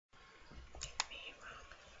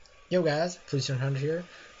Yo guys, Floopes Hunter here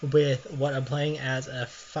with what I'm playing as a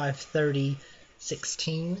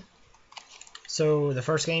 530-16. So the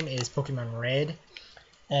first game is Pokemon Red,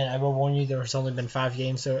 and I will warn you there's only been 5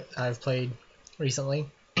 games that I've played recently.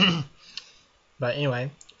 But anyway,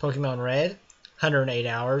 Pokemon Red, 108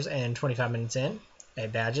 hours and 25 minutes in,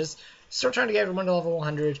 8 badges. Still trying to get everyone to level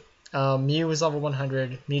 100. Mew is level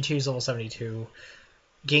 100, Mewtwo is level 72,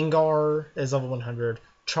 Gengar is level 100.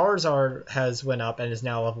 Charizard has went up and is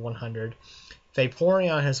now level 100.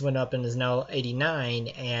 Vaporeon has went up and is now 89,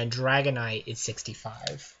 and Dragonite is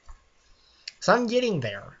 65. So I'm getting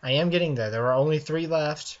there. I am getting there. There are only 3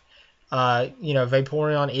 left.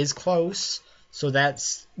 Vaporeon is close, so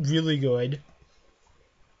that's really good.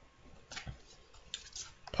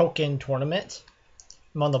 Pokken Tournament.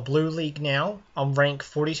 I'm on the Blue League now. I'm ranked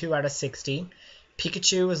 42 out of 60.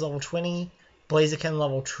 Pikachu is level 20. Blaziken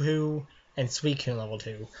level 2. And Suicune level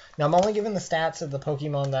 2. Now I'm only giving the stats of the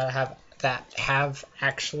Pokemon that have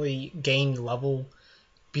actually gained level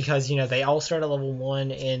because they all start at level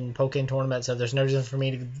 1 in Pokken Tournament, so there's no reason for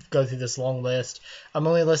me to go through this long list. I'm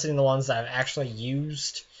only listing the ones that I've actually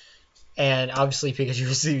used, and obviously Pikachu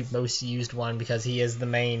is the most used one because he is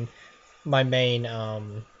my main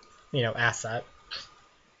asset.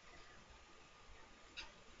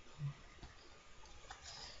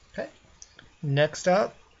 Okay. Next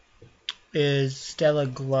up is Stella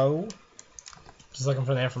Glow. Just looking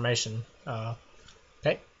for the information.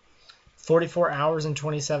 Okay. 44 hours and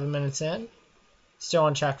 27 minutes in. Still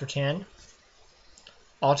on Chapter 10.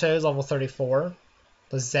 Alto is level 34.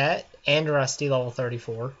 Lizette and Rusty level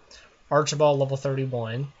 34. Archibald level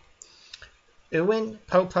 31. Uwin,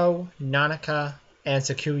 Popo, Nanaka, and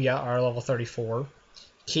Sakuya are level 34.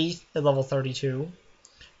 Keith is level 32.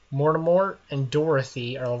 Mortimer and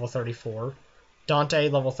Dorothy are level 34. Dante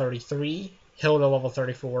level 33, Hilda level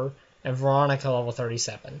 34, and Veronica level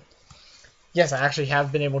 37. Yes, I actually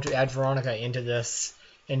have been able to add Veronica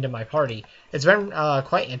into my party. It's been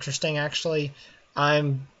quite interesting actually.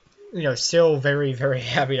 I'm still very, very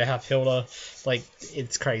happy to have Hilda. Like,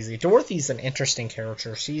 it's crazy. Dorothy's an interesting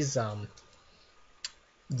character. She's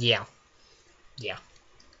yeah.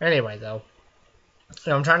 Anyway though,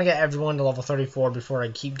 I'm trying to get everyone to level 34 before I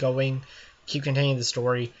keep continuing the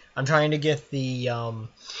story. I'm trying to get the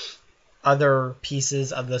other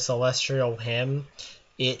pieces of the Celestial Hymn.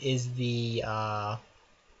 It is the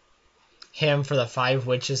hymn for the 5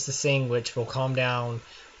 witches to sing, which will calm down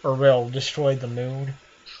or will destroy the moon.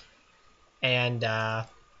 And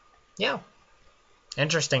yeah,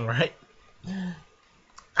 interesting, right?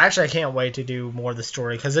 Actually, I can't wait to do more of the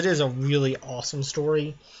story because it is a really awesome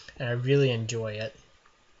story, and I really enjoy it.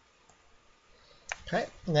 Okay,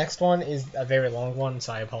 next one is a very long one,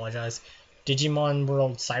 so I apologize. Digimon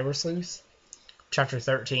World Cyber Sleuth, Chapter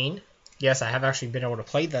 13. Yes, I have actually been able to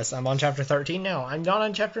play this. I'm on Chapter 13 now. I'm not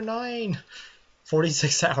on Chapter 9.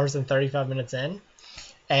 46 hours and 35 minutes in.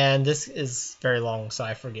 And this is very long, so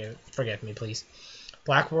forgive me, please.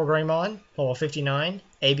 Black War Greymon, level 59,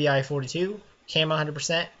 ABI 42, Cam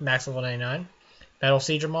 100%, max level 99. Metal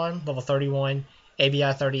Seedramon, level 31,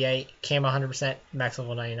 ABI 38, Cam 100%, max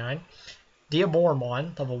level 99.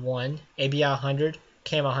 Diaboromon, level 1, ABI 100,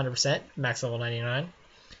 Cam 100%, max level 99.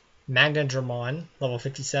 Magnadramon, level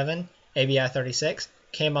 57, ABI 36,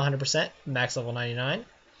 Cam 100%, max level 99.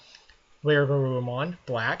 Weirgarurumon,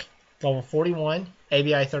 black, level 41,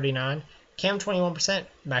 ABI 39, Cam 21%,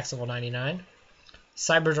 max level 99.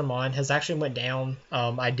 Cyberdramon has actually went down.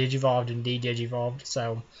 I Digivolved and de-Digivolved,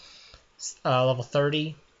 so level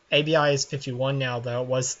 30. ABI is 51 now, though it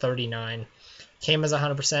was 39. Cam is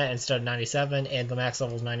 100% instead of 97, and the max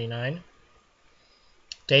level is 99.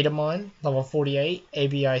 Datamon, level 48,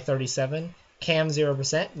 ABI 37, Cam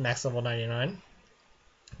 0%, max level 99.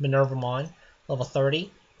 Minervamon, level 30,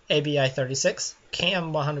 ABI 36,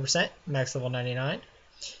 Cam 100%, max level 99.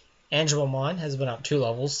 Angelomon has been up 2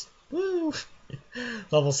 levels. Woo!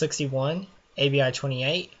 Level 61, ABI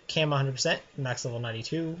 28, Cam 100%, max level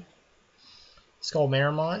 92.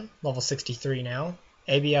 Skullmaramon, level 63 now.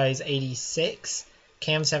 ABI is 86,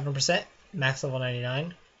 Cam 7%, max level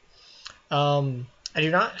 99. I do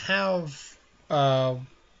not have Metal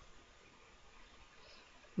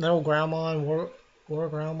Groundmon, War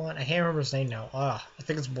Groundmon. I can't remember his name now. I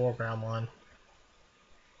think it's War Groundmon.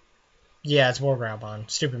 Yeah, it's War Groundmon.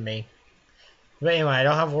 Stupid me. But anyway, I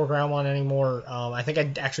don't have War Groundmon anymore. I think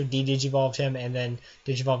I actually de-Digivolved him and then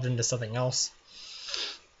Digivolved into something else.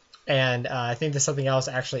 And I think the something else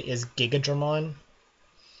actually is Gigadramon.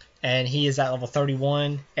 And he is at level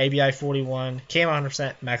 31, ABI 41, Cam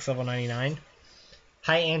 100%, max level 99.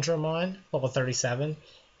 High Andromon, level 37,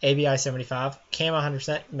 ABI 75, Cam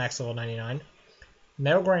 100%, max level 99.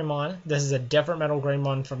 Metal Greymon. This is a different Metal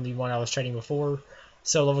Greymon from the one I was trading before.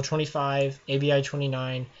 So level 25, ABI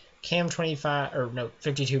 29, Cam 25, or no,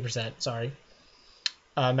 52%, sorry.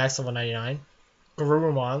 Max level 99.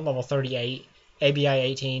 Garurumon, level 38, ABI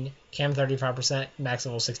 18, Cam 35%, max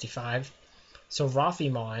level 65. So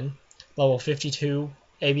Rafimon, level 52,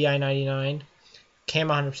 ABI 99, Cam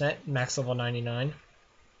 100%, max level 99.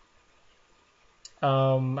 I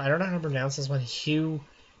don't know how to pronounce this one.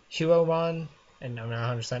 Huomon, and I'm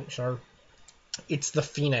not 100% sure. It's the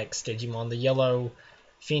Phoenix Digimon, the yellow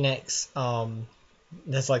Phoenix.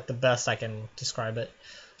 That's like the best I can describe it.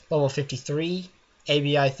 Level 53,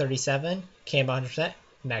 ABI 37, Cam 100%,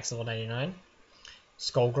 max level 99.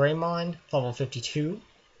 Skull Greymon, level 52,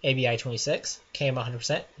 ABI 26, Cam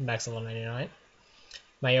 100%, max level 99.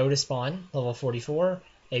 Myotispawn, level 44,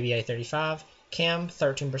 ABI 35, Cam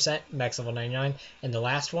 13%, max level 99. And the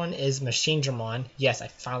last one is Machinedramon. Yes, I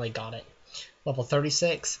finally got it. Level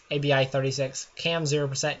 36, ABI 36, Cam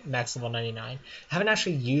 0%, max level 99. I haven't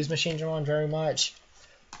actually used Machinedramon very much,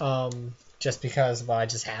 just because, well, I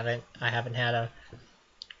just haven't. I haven't had a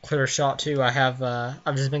clear shot to.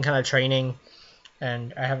 I've just been kind of training,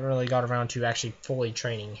 and I haven't really got around to actually fully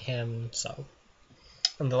training him, so.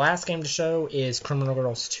 And the last game to show is Criminal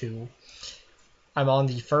Girls 2. I'm on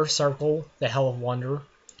the first circle, the Hell of Wonder.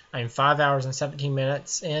 I'm 5 hours and 17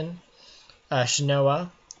 minutes in.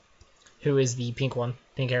 Shinoa, who is the pink one,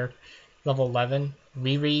 pink hair, level 11.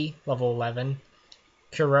 Riri, level 11.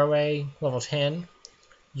 Kuroe, level 10.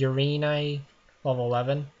 Urine, level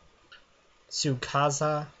 11.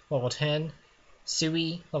 Tsukasa, level 10.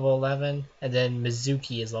 Sui, level 11. And then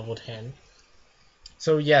Mizuki is level 10.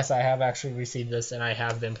 So yes, I have actually received this, and I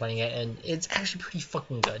have been playing it, and it's actually pretty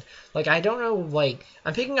fucking good. Like, I don't know, like,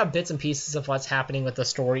 I'm picking up bits and pieces of what's happening with the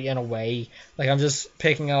story in a way. Like, I'm just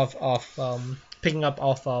picking up off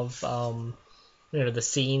of, the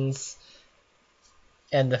scenes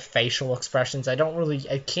and the facial expressions. I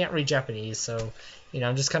can't read Japanese, so,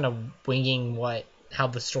 I'm just kind of winging how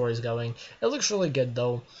the story's going. It looks really good,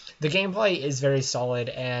 though. The gameplay is very solid,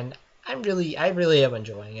 and I really am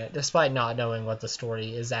enjoying it, despite not knowing what the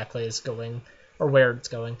story exactly is going, or where it's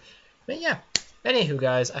going. But yeah, anywho,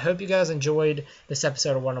 guys, I hope you guys enjoyed this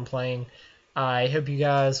episode of what I'm playing. I hope you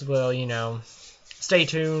guys will, stay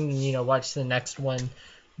tuned and, watch the next one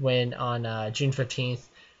on June 15th.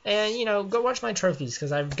 And, go watch my trophies,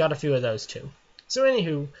 because I've got a few of those too. So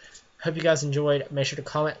anywho, hope you guys enjoyed. Make sure to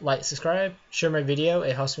comment, like, subscribe, share my video.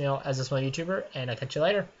 It helps me out as a small YouTuber, and I'll catch you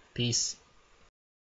later. Peace.